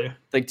 Really?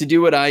 Like, to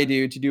do what I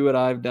do, to do what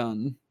I've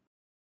done.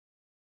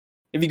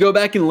 If you go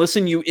back and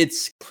listen,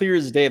 it's clear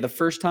as day. The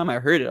first time I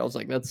heard it, I was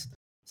like, "That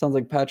sounds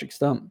like Patrick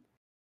Stump."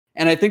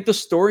 And I think the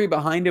story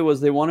behind it was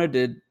they wanted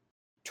to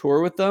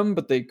tour with them,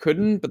 but they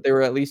couldn't. But they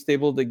were at least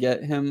able to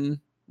get him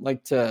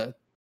like to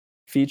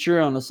feature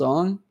on a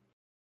song.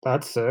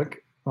 That's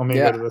sick. Let me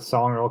go to the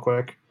song real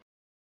quick.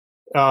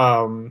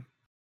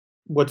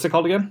 What's it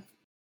called again?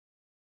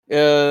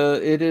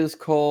 It is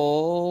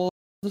called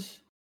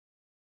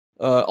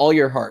All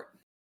Your Heart.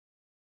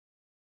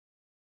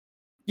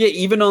 Yeah,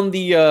 even on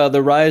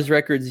the Rise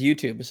Records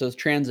YouTube, it says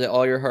Transit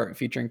All Your Heart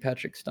featuring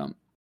Patrick Stump.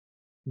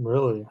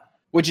 Really?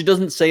 Which it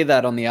doesn't say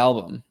that on the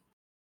album.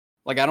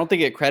 Like, I don't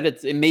think it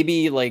credits. It may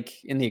be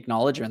like in the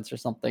acknowledgments or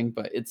something,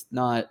 but it's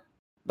not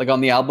like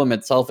on the album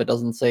itself. It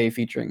doesn't say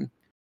featuring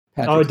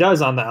Patrick. Oh, it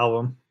does on the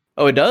album.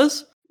 Oh, it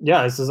does?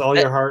 Yeah, this is All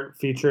Your Heart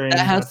featuring.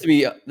 That has to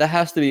be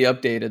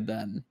updated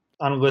then.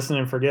 On Listen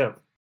and Forgive.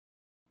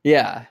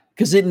 Yeah,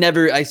 because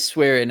I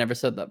swear it never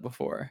said that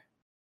before.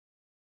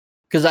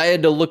 Because I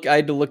had to look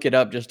it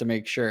up just to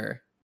make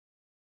sure.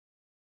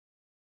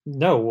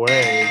 No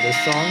way, this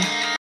song?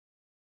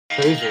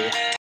 Crazy.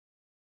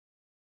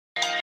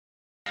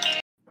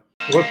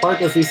 What part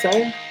does he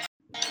say?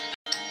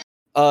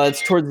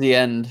 It's towards the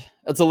end.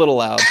 It's a little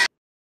loud.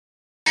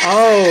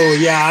 Oh,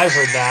 yeah, I've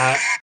heard that.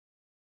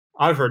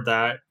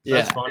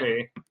 That's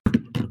funny.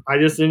 I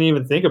just didn't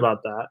even think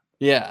about that.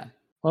 Yeah.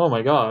 Oh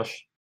my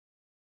gosh.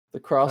 The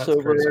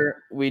crossover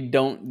we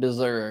don't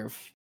deserve.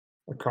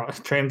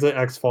 Transit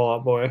X Fall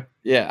Out Boy.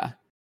 Yeah.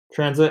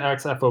 Transit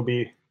X FOB.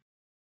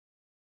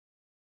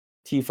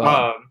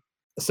 T5.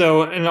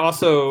 So, and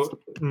also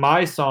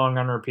my song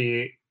on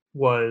repeat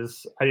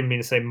was, I didn't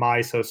mean to say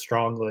my so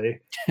strongly.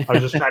 I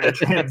was just trying to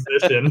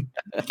transition.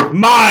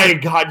 My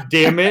God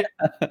damn it.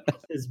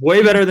 Is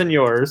way better than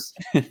yours.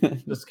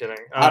 Just kidding.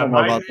 I don't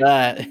know about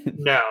that.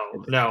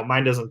 No,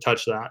 mine doesn't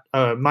touch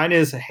that. Mine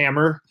is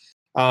Hammer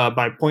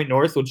by Point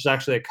North, which is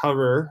actually a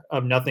cover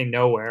of Nothing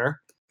Nowhere.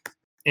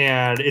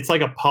 And it's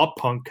like a pop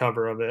punk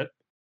cover of it.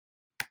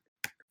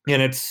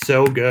 And it's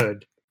so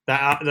good.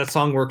 That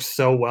song works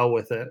so well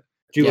with it.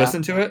 Did you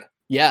listen to it?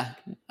 Yeah,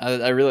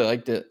 I really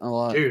liked it a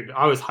lot. Dude,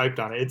 I was hyped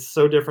on it. It's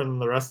so different than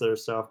the rest of their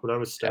stuff, but I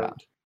was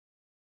stoked.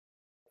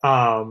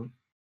 Yeah.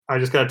 I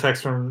just got a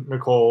text from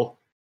Nicole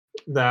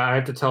that I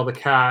have to tell the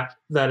cat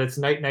that it's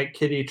night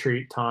kitty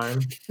treat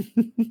time.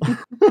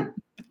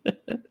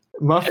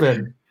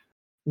 Muffin,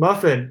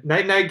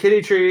 night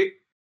kitty treat.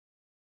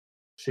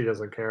 She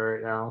doesn't care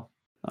right now.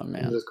 Oh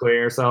man, she's just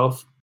cleaning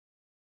herself.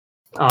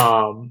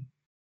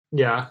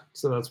 Yeah,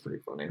 so that's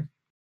pretty funny.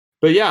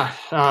 But yeah,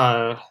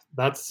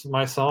 that's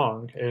my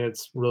song.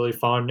 It's really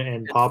fun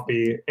and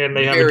poppy, and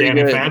they have a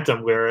Danny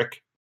Phantom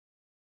lyric.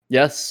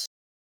 Yes,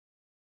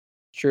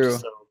 true.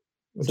 So,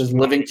 it says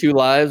living two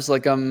lives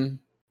like I'm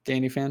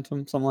Danny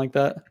Phantom, something like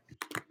that.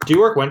 Do you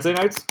work Wednesday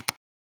nights?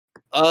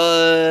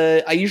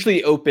 I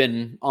usually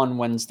open on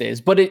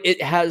Wednesdays, but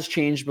it has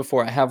changed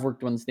before. I have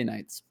worked Wednesday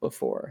nights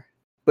before,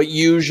 but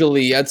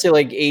usually I'd say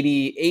like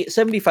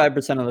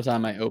 75% of the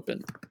time I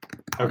open.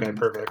 Okay,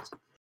 perfect.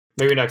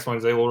 Maybe next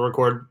Wednesday we'll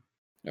record.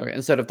 Okay,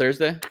 instead of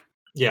Thursday?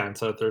 Yeah,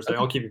 instead of Thursday.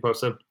 Okay. I'll keep you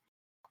posted.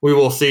 We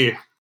will see.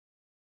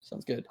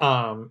 Sounds good.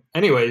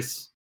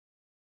 Anyways,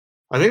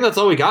 I think that's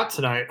all we got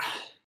tonight.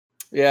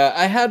 Yeah,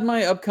 I had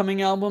my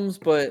upcoming albums,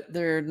 but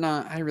they're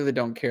not. I really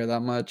don't care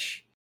that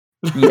much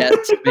yet.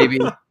 Maybe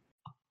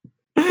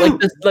like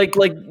this, like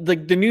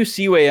the new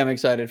Seaway. I'm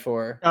excited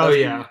for.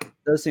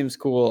 That seems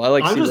cool. I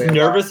like. I'm Seaway just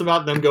nervous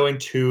about them going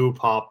too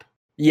pop.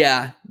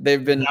 Yeah,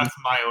 they've been. That's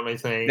my only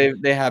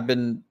thing. They have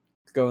been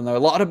going there. A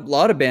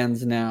lot of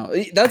bands now.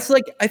 That's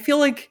like, I feel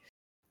like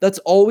that's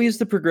always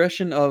the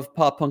progression of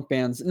pop punk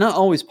bands. Not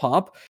always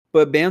pop,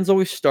 but bands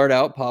always start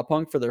out pop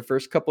punk for their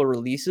first couple of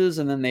releases,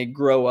 and then they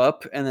grow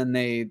up, and then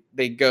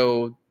they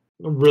go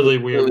really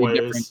weird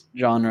ways.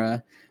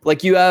 Genre.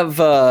 Like you have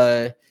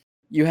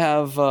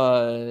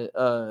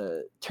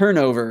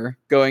Turnover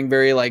going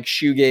very like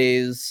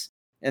shoegaze,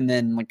 and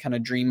then like kind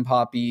of dream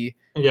poppy.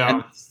 Yeah.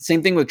 And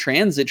same thing with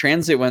Transit.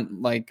 Transit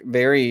went like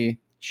very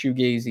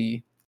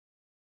shoegazy.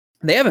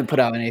 They haven't put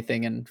out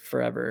anything in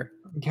forever.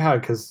 Yeah,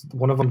 because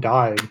one of them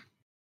died.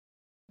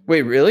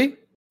 Wait, really?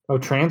 Oh,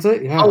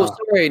 Transit? Yeah. Oh,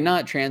 sorry,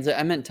 not Transit.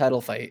 I meant Title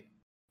Fight.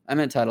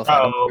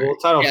 Oh, well,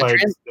 Title Fight.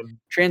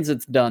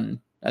 Transit's done.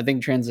 I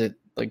think Transit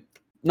like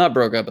not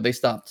broke up, but they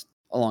stopped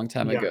a long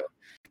time ago.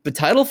 But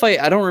Title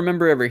Fight, I don't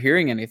remember ever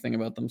hearing anything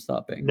about them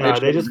stopping. No,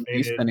 they just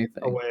faded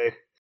away.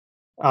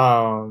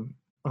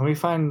 Let me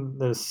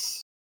find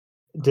this.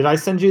 Did I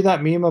send you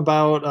that meme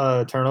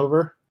about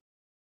Turnover?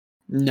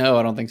 No,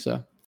 I don't think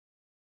so.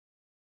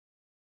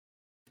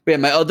 But yeah,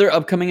 my other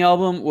upcoming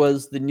album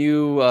was the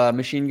new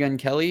Machine Gun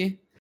Kelly,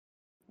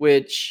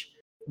 which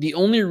the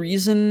only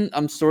reason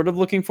I'm sort of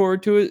looking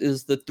forward to it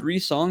is the 3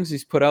 songs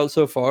he's put out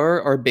so far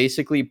are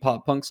basically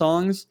pop punk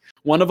songs.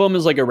 One of them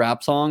is like a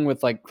rap song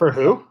with like for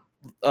who?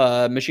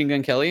 Machine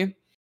Gun Kelly.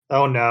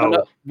 Oh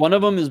no. One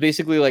of them is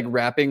basically like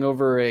rapping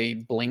over a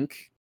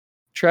Blink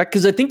track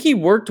because I think he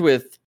worked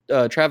with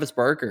Travis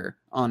Barker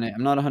on it.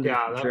 I'm not 100%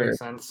 Yeah, that sure. makes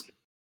sense.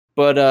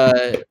 But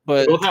They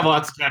both have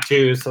lots of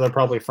tattoos, so they're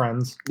probably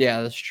friends.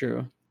 yeah, that's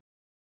true.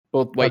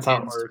 Both white That's how it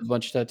dudes works. with a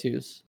bunch of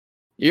tattoos.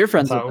 You're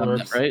friends That's with how it them,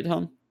 works. right,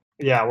 Tom?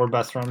 Yeah, we're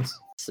best friends.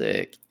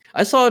 Sick.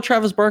 I saw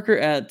Travis Barker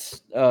at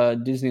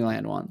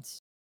Disneyland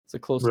once. It's the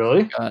closest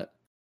Really? I got.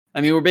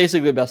 I mean, we're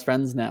basically best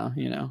friends now,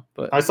 you know.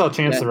 But I saw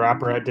Chance the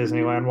Rapper at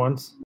Disneyland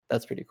once.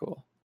 that's pretty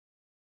cool.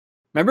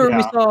 Remember when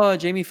we saw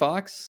Jamie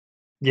Foxx?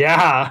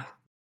 Yeah.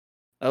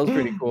 That was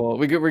pretty cool.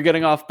 We're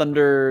getting off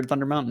Thunder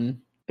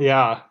Mountain.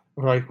 Yeah.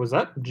 We're like, was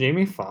that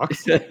Jamie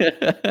Foxx? He's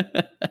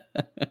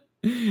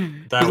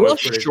a lot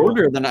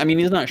shorter cool. than, I mean,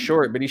 he's not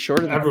short, but he's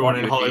shorter than everyone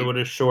in Hollywood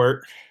is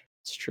short.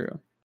 It's true.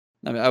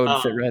 I mean, I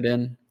would fit right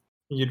in.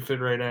 You'd fit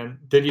right in.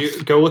 Did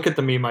you go look at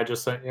the meme I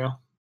just sent you?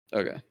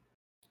 Okay.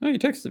 Oh, you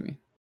texted me.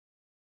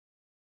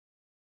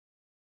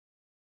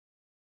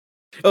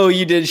 Oh,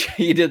 you did.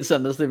 You did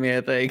send this to me,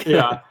 I think.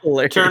 Yeah.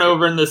 Turn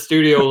over in the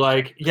studio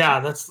like, yeah,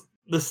 this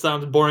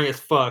sounds boring as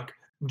fuck.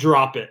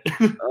 Drop it.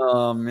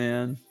 Oh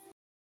man.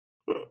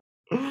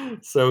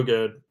 So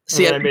good.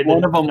 See, I made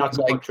one of them was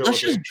like, let's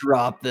just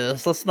drop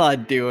this. Let's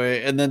not do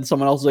it. And then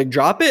someone else was like,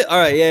 drop it? All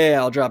right, yeah,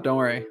 I'll drop. Don't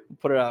worry.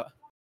 Put it out.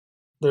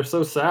 They're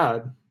so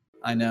sad.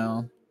 I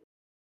know.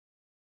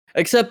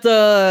 Except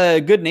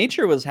Good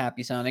Nature was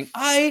happy sounding.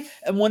 I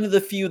am one of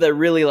the few that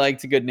really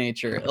liked Good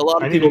Nature. A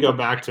lot of people need to go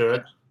back to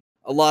it.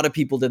 A lot of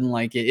people didn't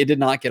like it. It did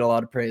not get a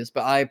lot of praise,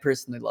 but I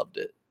personally loved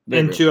it.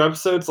 In 2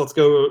 episodes, let's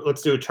do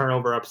a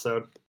turnover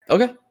episode.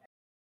 Okay.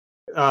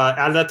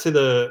 Add that to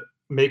the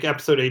make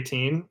episode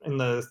 18 in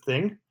the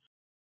thing.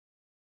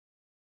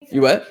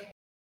 You what?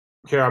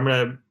 Here, I'm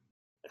gonna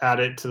add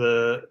it to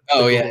the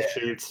Google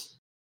Sheets.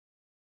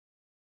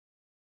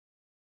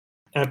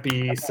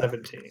 Epi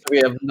 17. So we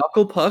have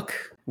Knuckle Puck.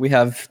 We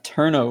have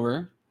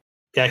Turnover.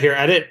 Yeah, here,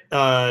 edit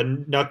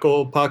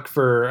Knuckle Puck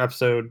for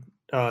episode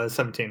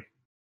 17.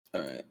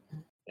 All right.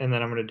 And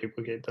then I'm gonna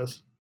duplicate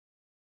this.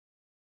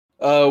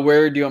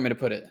 Where do you want me to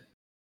put it?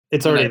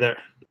 It's already there.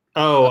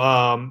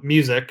 Oh,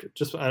 music.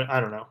 Just I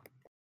don't know.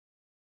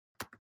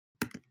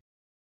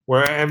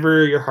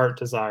 Wherever your heart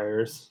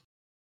desires.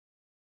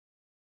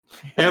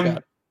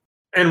 And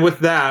with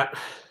that,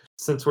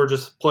 since we're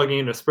just plugging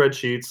into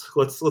spreadsheets,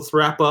 let's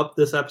wrap up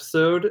this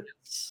episode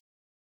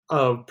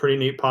of Pretty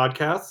Neat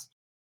Podcast.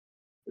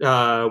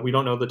 We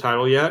don't know the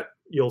title yet.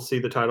 You'll see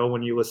the title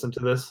when you listen to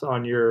this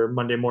on your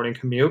Monday morning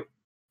commute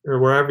or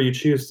wherever you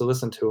choose to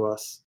listen to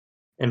us.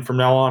 And from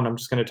now on, I'm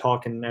just going to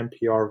talk in an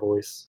NPR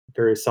voice,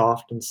 very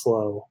soft and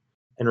slow,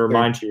 and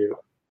remind you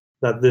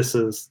that this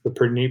is the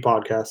Pretty Neat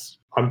Podcast.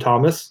 I'm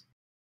Thomas.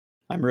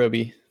 I'm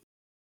Roby.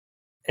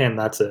 And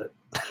that's it.